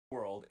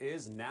World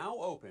is now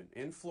open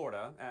in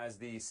Florida as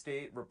the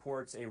state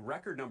reports a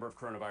record number of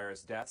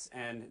coronavirus deaths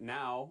and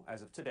now,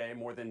 as of today,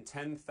 more than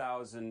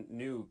 10,000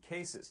 new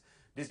cases.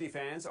 Disney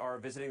fans are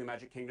visiting the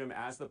Magic Kingdom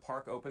as the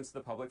park opens to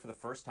the public for the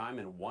first time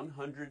in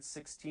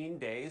 116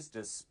 days,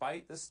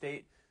 despite the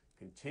state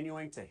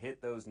continuing to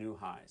hit those new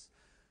highs.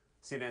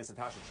 CNN's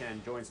Natasha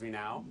Chen joins me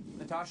now.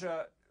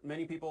 Natasha,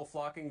 many people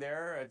flocking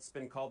there. It's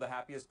been called the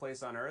happiest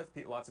place on earth.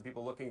 Lots of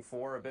people looking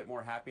for a bit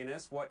more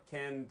happiness. What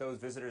can those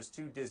visitors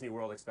to Disney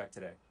World expect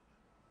today?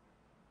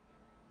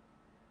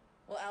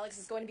 Well, Alex,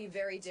 it's going to be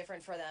very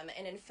different for them.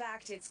 And in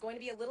fact, it's going to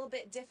be a little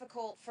bit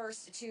difficult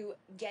first to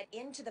get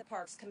into the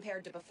parks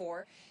compared to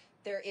before.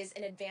 There is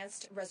an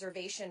advanced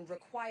reservation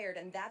required,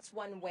 and that's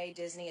one way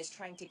Disney is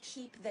trying to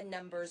keep the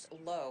numbers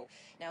low.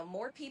 Now,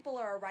 more people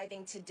are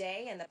arriving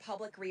today in the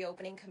public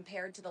reopening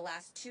compared to the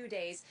last 2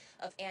 days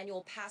of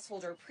annual pass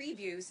holder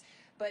previews.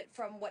 But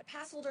from what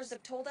pass holders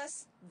have told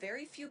us,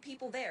 very few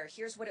people there.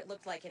 Here's what it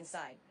looked like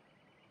inside.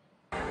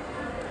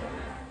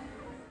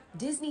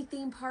 Disney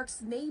theme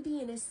parks may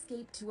be an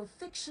escape to a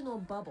fictional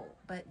bubble,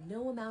 but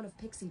no amount of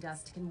pixie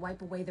dust can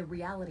wipe away the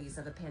realities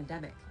of a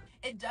pandemic.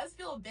 It does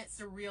feel a bit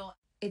surreal.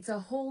 It's a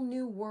whole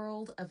new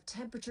world of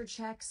temperature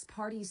checks,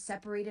 parties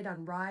separated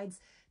on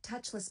rides,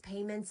 touchless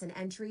payments and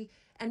entry,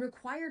 and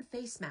required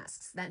face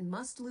masks that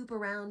must loop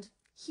around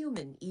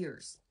human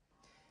ears.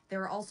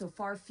 There are also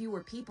far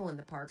fewer people in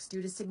the parks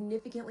due to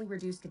significantly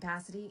reduced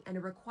capacity and a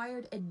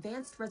required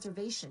advanced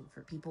reservation for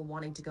people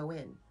wanting to go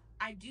in.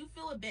 I do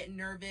feel a bit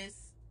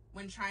nervous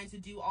when trying to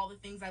do all the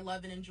things I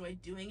love and enjoy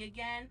doing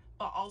again,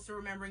 but also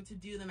remembering to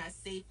do them as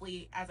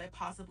safely as I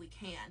possibly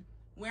can.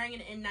 Wearing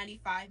an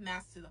N95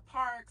 mask to the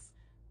parks,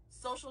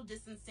 social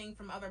distancing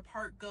from other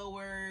park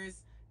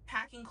goers,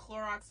 packing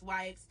Clorox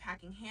wipes,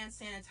 packing hand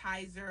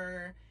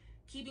sanitizer,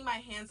 keeping my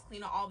hands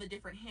clean at all the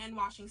different hand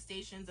washing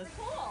stations.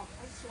 Cool.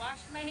 I just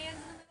washed my hands.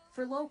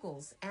 For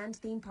locals and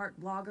theme park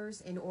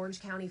bloggers in Orange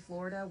County,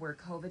 Florida, where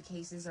COVID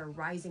cases are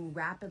rising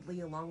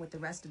rapidly along with the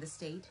rest of the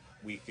state,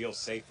 we feel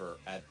safer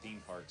at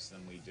theme parks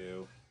than we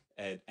do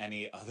at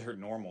any other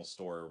normal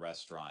store or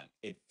restaurant.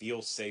 It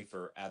feels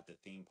safer at the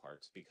theme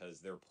parks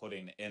because they're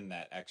putting in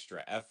that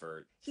extra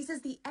effort. He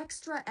says the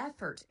extra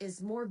effort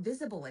is more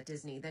visible at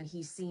Disney than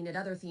he's seen at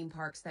other theme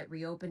parks that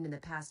reopened in the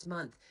past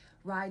month.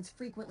 Rides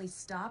frequently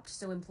stopped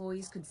so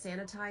employees could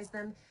sanitize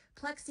them,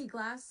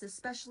 plexiglass,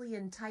 especially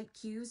in tight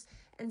queues,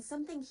 and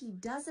something he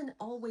doesn't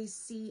always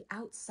see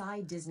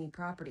outside Disney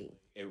property.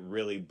 It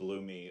really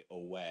blew me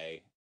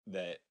away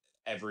that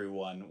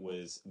everyone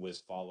was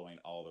following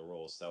all the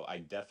rules, so I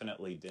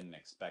definitely didn't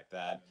expect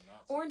that.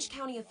 Orange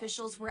County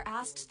officials were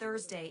asked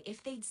Thursday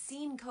if they'd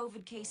seen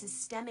COVID cases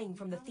stemming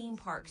from the theme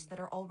parks that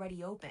are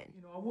already open.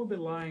 I would be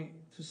lying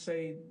to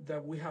say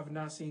that we have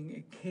not seen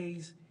a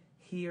case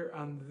here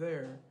and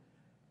there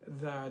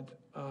that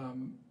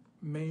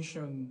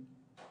mention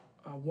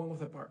one of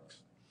the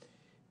parks,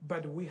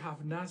 but we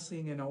have not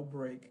seen an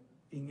outbreak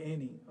in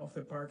any of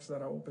the parks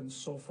that are open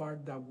so far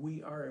that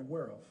we are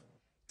aware of.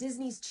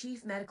 Disney's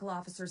chief medical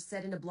officer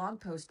said in a blog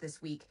post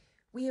this week,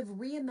 "We have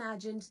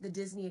reimagined the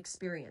Disney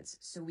experience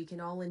so we can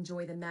all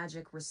enjoy the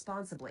magic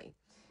responsibly."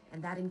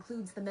 And that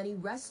includes the many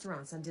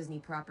restaurants on Disney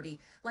property,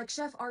 like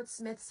Chef Art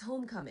Smith's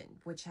Homecoming,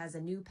 which has a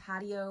new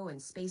patio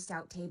and spaced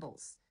out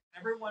tables.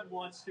 Everyone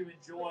wants to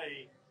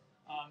enjoy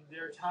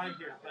their time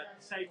here,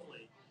 but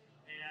safely.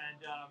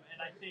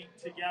 And I think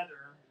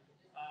together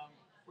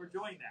we're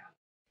doing that.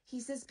 He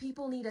says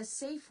people need a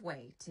safe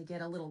way to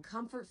get a little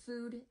comfort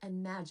food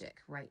and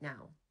magic right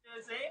now.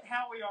 This ain't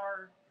how we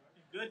are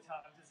in good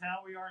times, it's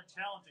how we are in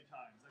challenging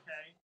times,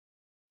 okay?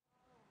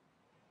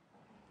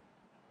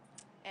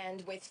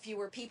 And with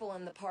fewer people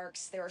in the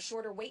parks, there are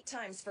shorter wait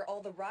times for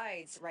all the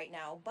rides right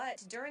now.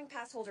 But during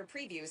pass holder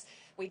previews,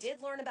 we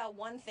did learn about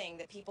one thing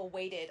that people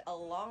waited a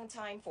long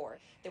time for.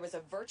 There was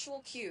a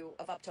virtual queue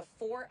of up to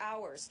 4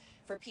 hours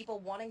for people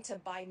wanting to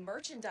buy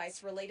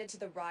merchandise related to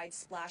the ride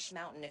Splash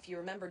Mountain. If you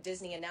remember,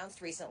 Disney announced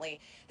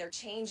recently they're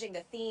changing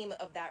the theme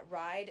of that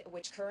ride,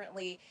 which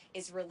currently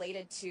is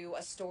related to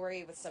a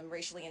story with some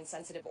racially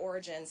insensitive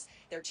origins.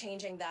 They're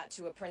changing that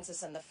to a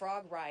Princess and the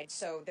Frog ride.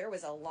 So there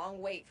was a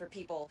long wait for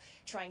people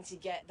trying to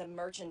get the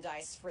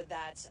merchandise for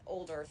that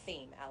older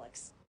theme,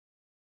 Alex.